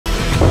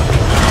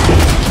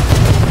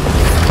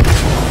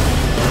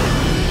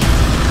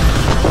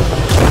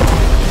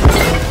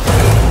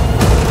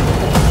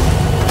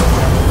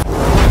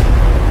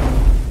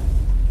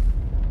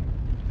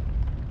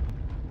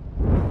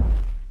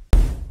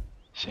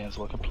sounds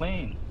like a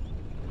plan.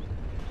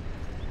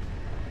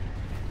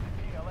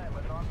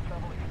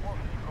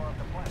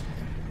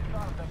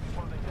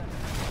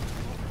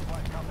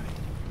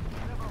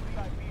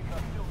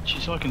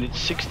 Jeez, I can hit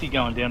 60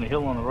 going down the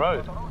hill on the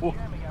road.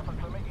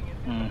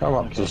 I'm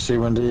up to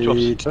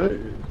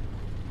 72.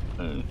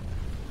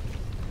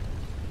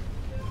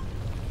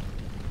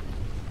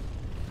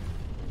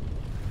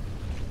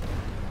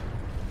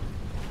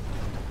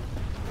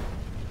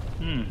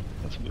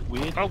 That's a bit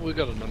weird. Oh, we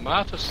got an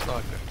Amata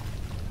sniper.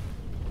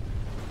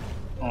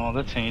 Oh,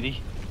 that's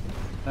handy.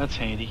 That's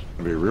handy.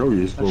 It'll be real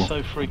useful. That's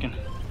so freaking...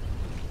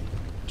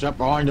 Jump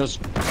behind us.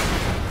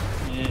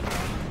 Yeah.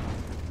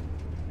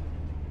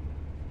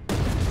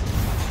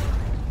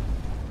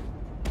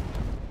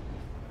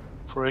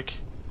 Prick.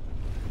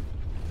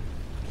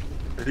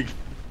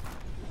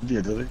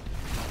 Yeah, did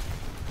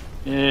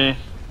he? Yeah.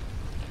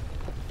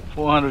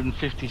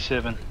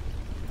 457.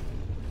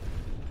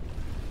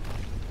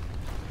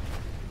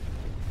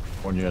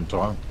 On you in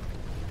time.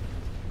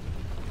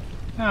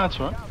 No, that's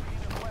right.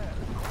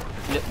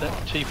 Yep, that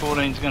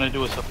T14's going to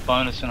do us a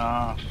bonus and a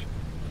half.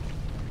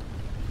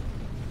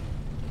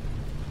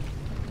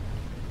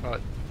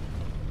 Right.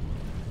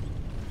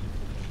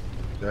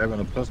 They're having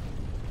a pistol.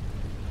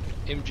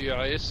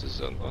 MGIS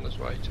is on his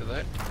way to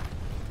that.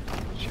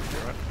 Should be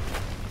right.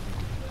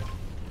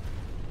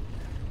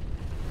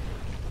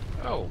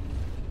 Oh.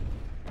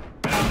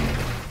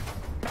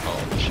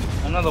 Oh shit.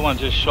 Another one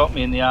just shot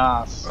me in the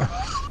ass.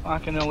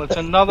 Fucking hell, it's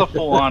another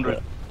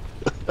 400.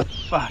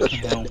 Fucking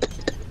hell.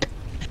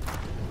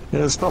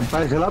 Yeah, stop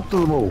backing up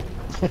to them all.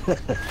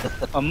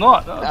 I'm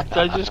not.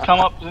 They just come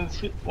up and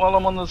sit while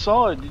I'm on the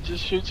side. It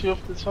just shoots you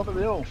off the top of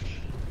the hill.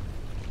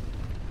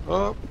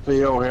 Oh,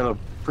 PL had a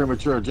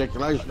premature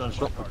ejaculation and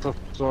shot the cliff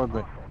beside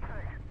me.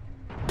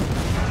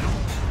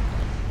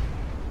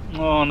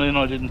 Oh, and then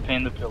I didn't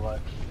pan the pillow.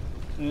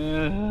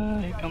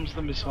 Here comes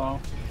the missile.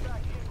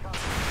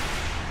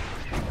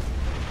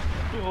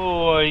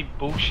 Oh,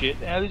 bullshit.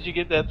 How did you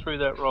get that through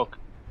that rock?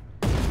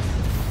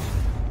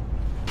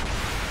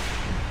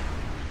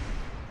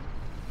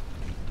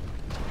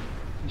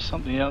 There's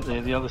something out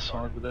there the other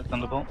side with that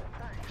thunderbolt.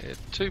 Yeah,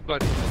 two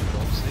bloody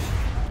thunderbolts there.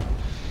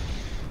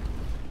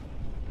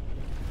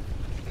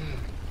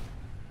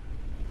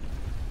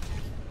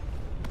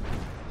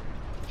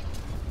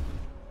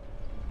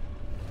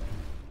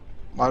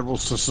 Mobile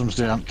systems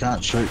down,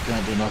 can't shoot,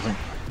 can't do nothing.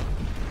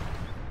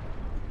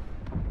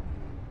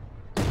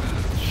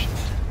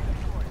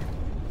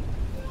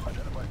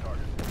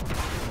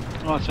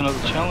 Oh, it's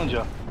another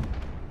Challenger.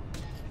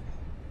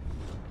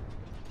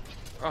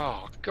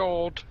 Oh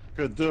god.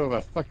 Could do with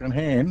a fucking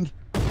hand.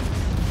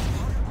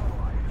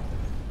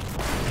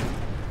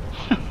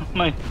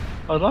 Mate,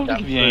 I'd love to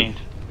give you a hand.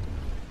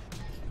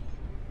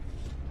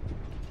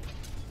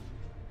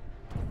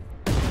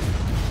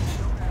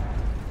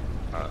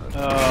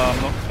 Oh,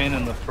 I'm not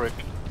pinning the frick.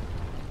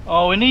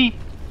 Oh, and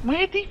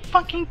where'd he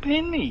fucking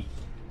pin me?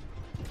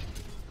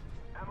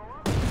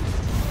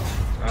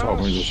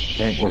 Told me this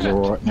tank was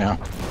alright now.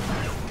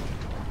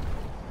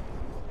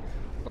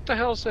 What the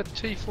hell's that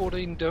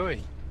T14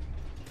 doing?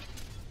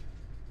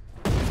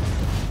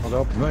 Not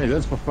up to me,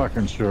 that's for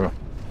fucking sure.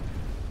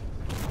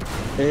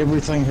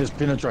 Everything has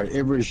penetrated,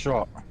 every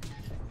shot.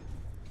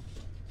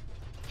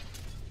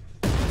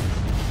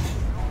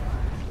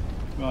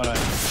 Righto.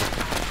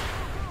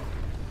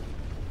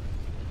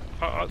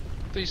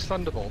 These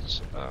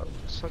thunderbolts are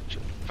such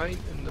a pain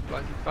in the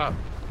bloody butt.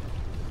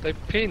 They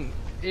pin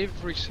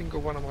every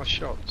single one of my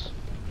shots.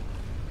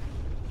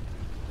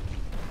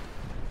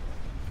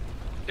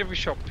 Every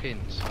shot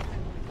pins.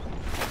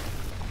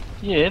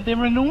 Yeah,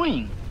 they're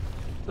annoying.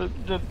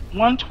 The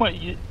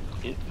 120,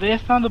 their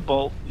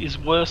thunderbolt is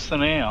worse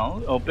than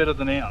ours, or better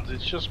than ours.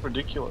 It's just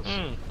ridiculous.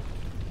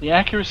 The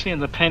accuracy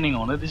and the penning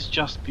on it is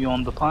just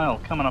beyond the pale.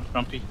 Coming up,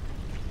 Grumpy.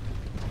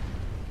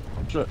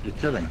 Shit, you're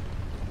kidding.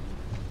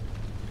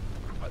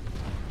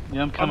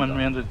 Yeah, I'm coming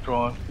round the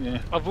drive.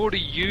 Yeah. I've already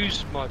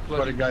used my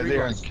bloody Got to go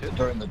there reload kit. and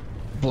doing the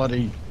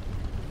bloody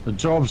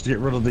jobs to get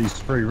rid of these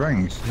 3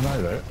 rings. You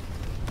know that.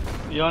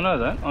 Yeah, I know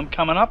that. I'm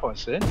coming up, I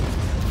said.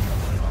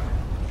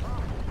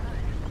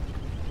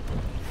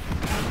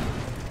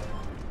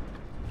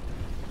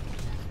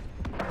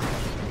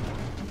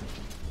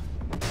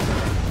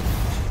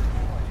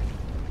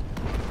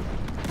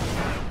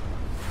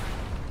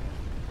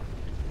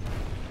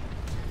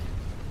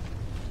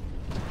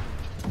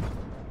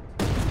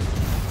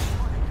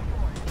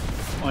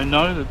 I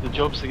know that the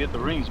job's to get the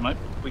rings, mate.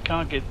 If we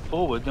can't get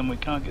forward, then we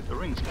can't get the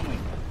rings, can we?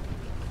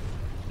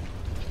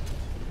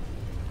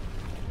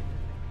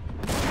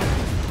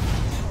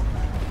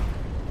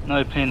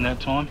 No pen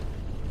that time.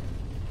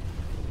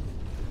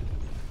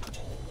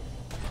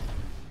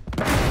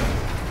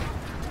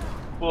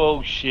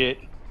 Whoa, shit.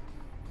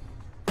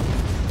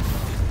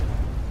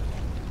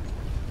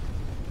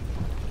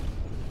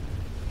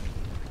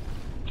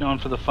 Going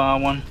for the far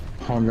one.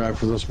 I'm going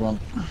for this one.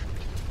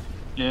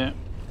 Yeah.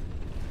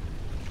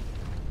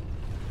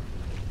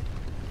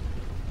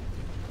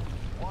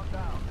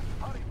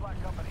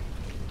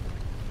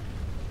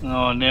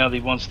 Oh, now he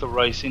wants to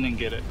race in and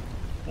get it.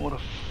 What a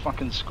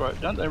fucking scrope.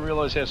 Don't they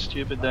realise how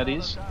stupid that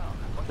is?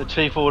 The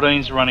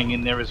T14's running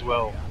in there as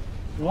well.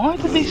 Why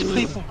do these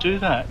people do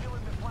that?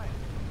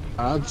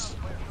 Ads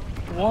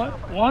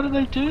Why do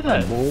they do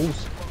that? and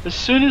balls. As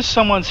soon as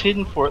someone's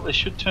hidden for it, they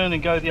should turn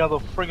and go the other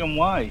friggin'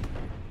 way.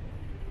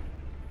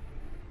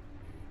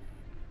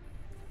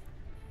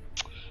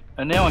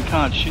 And now I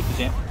can't shoot the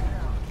damn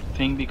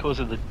thing because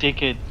of the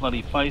dickhead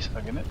bloody face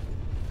hugging it.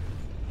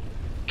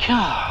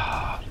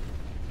 God.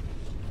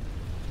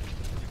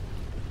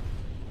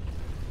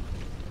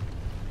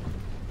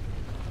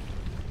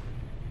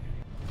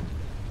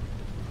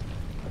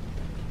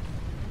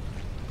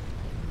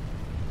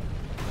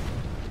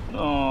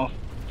 Oh,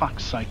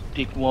 fuck's sake,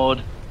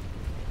 dickwad.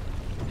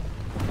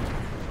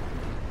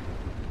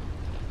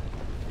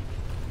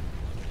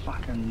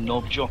 Fucking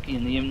knob jockey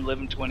in the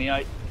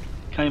M1128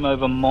 came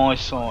over my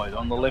side,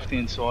 on the left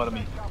hand side of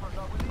me.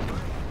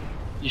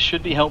 You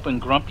should be helping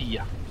Grumpy,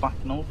 you fuck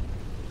knob.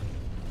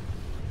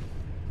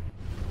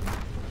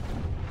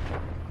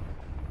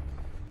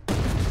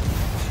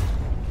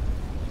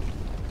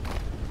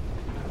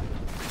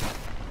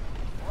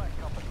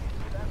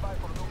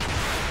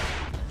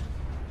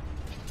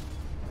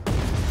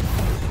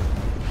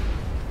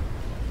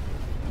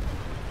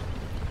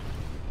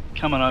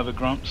 Coming over,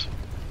 Grumps.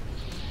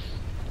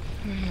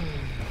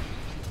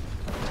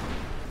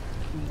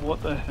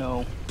 What the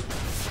hell?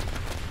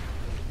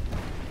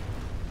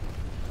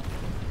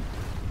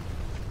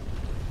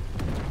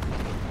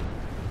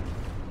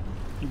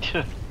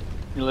 Yeah,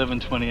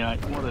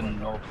 1128. What a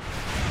knob.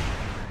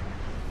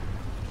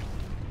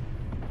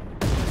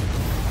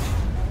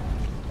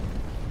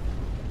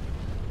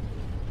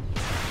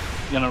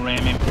 Gonna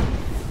ram him.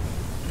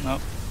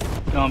 Nope.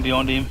 Going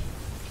beyond him.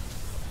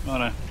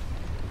 Righto.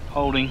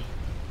 Holding.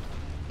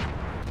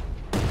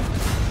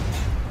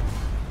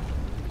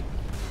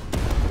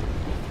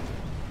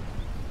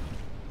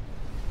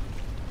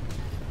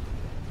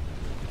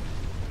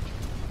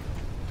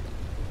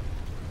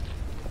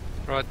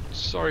 Right,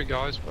 sorry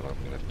guys, but I'm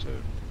gonna have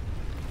to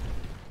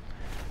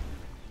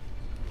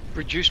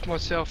reduce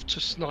myself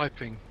to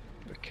sniping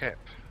the cap.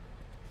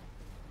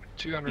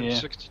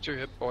 262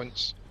 hit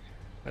points.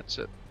 That's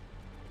it.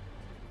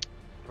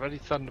 Ready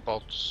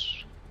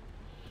thunderbolts.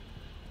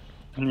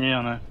 Yeah,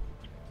 I know.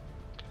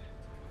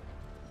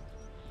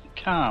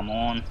 Come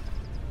on.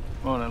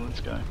 Righto,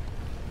 let's go.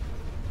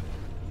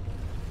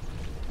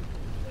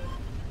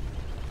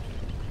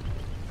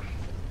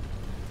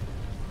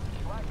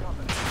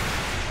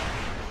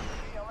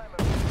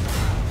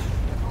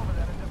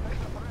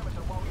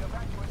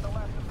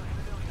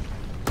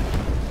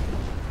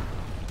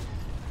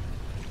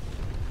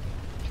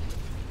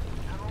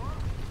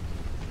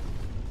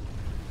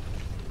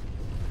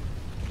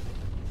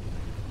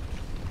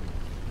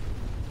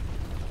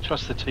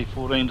 Trust the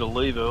T14 to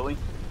leave early.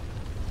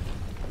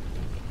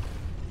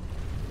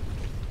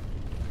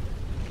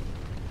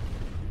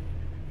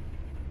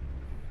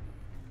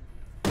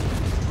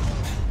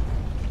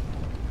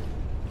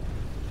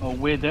 Oh,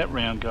 where'd that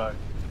round go?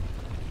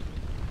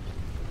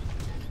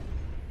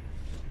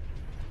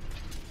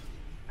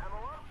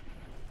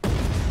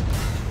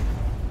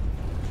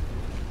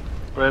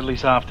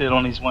 Bradley's half dead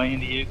on his way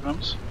into here,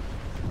 Grumps.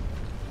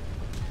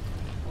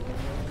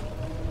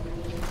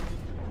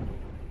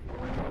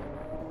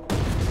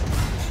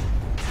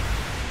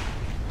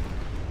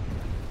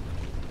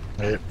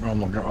 Yeah, I'm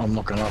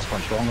not going to last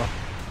much longer.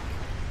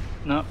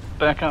 No,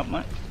 back up,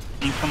 mate.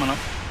 I'm coming up.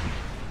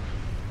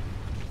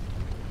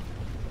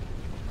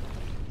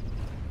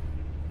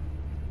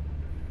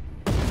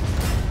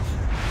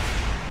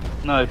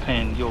 No,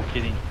 Pen, you're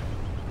kidding.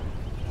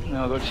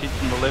 Now I got hit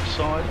from the left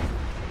side.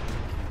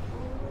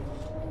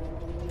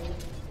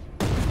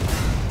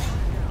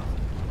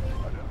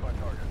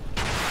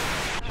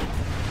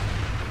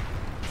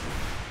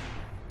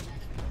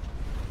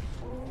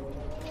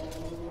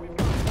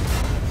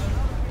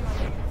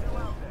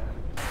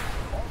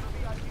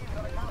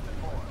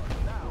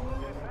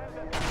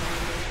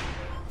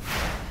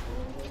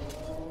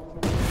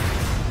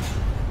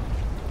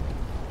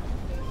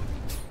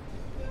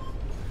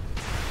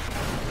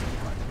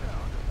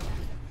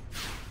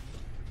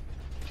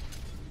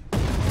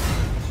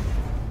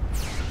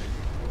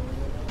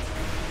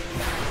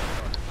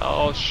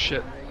 Oh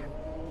shit.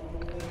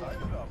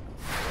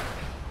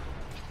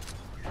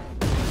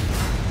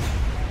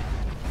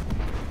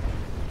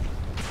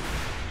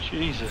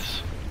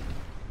 Jesus.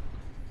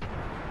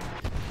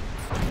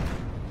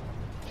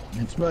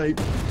 It's me.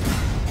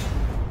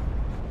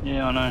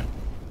 Yeah, I know.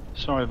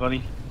 Sorry,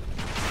 buddy.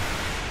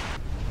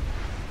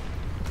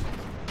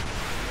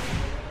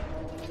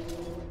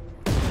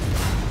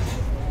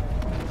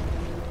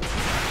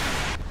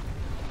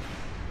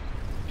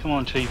 Come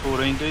on,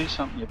 T14, do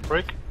something, you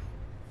prick.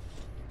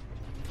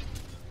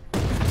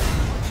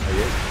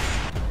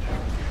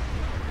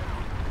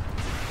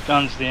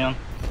 Gun's down.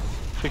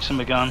 Fix him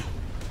a gun.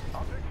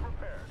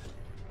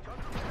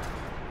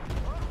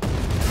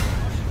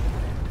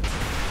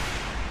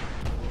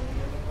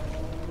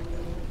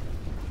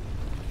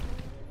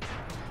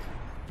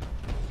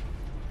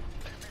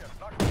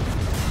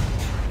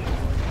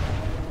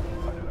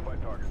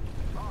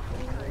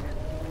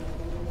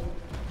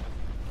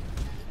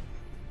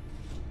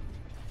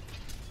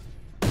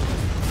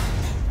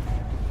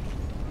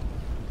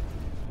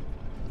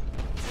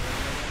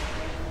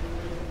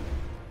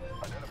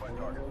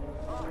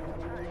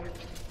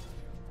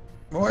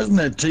 Why isn't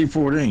that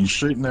T-14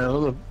 shooting that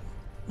other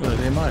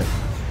MA?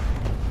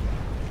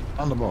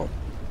 Thunderbolt.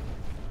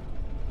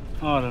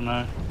 I don't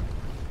know.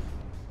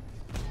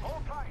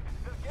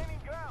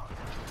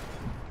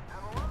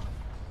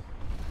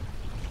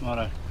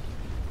 Righto.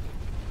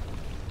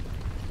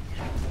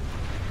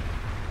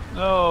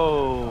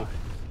 Oh.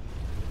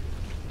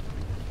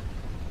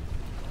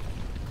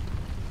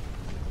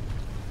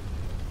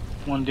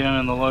 One down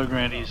in the low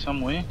ground here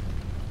somewhere.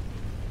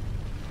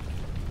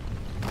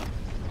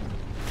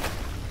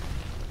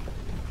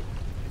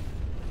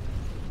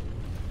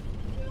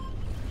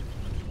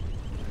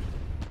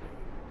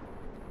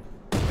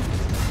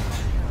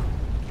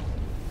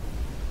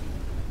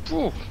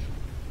 Ooh.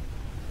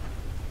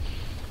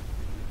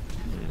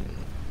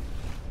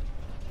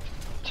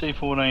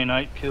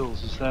 T-14, 8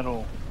 kills, is that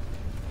all?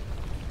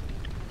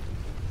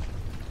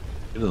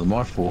 Better than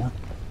my 4.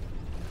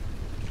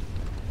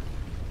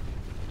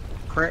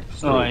 Crap.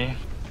 Oh, yeah.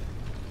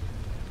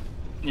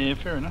 Yeah,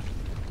 fair enough.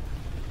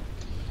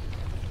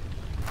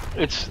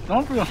 It's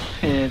not real.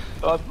 Yeah,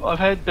 I've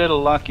had better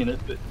luck in it,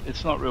 but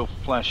it's not real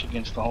flash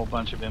against a whole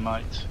bunch of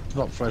M8s. It's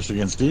not flash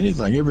against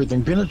anything.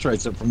 Everything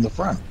penetrates it from the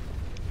front.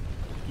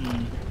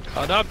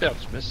 I know about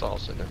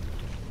missiles in it.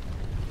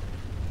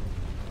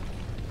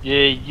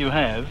 Yeah, you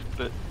have,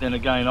 but then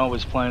again, I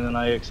was playing an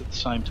AX at the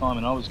same time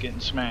and I was getting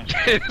smashed.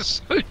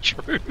 It's so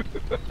true.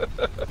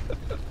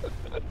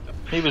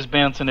 He was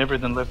bouncing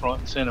everything left, right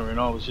and centre and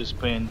I was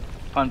just being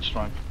punch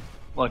drunk,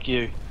 like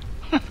you.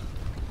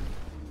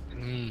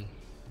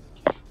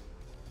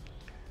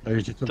 Don't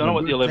know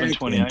what the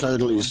 1128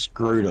 totally was.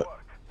 screwed it.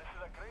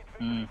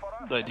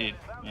 They did,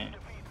 yeah.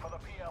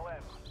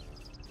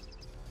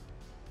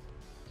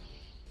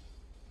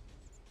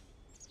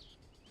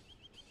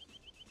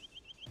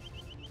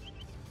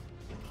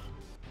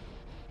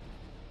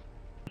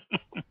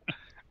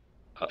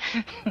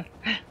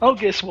 Oh,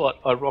 guess what?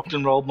 I rocked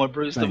and rolled my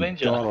bruised Thank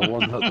Avenger. God I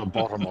wasn't at the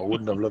bottom. I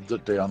wouldn't have lived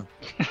it down.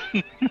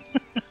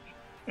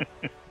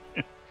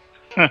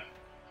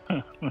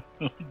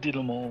 Did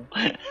them all.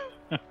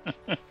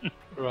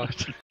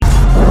 Right.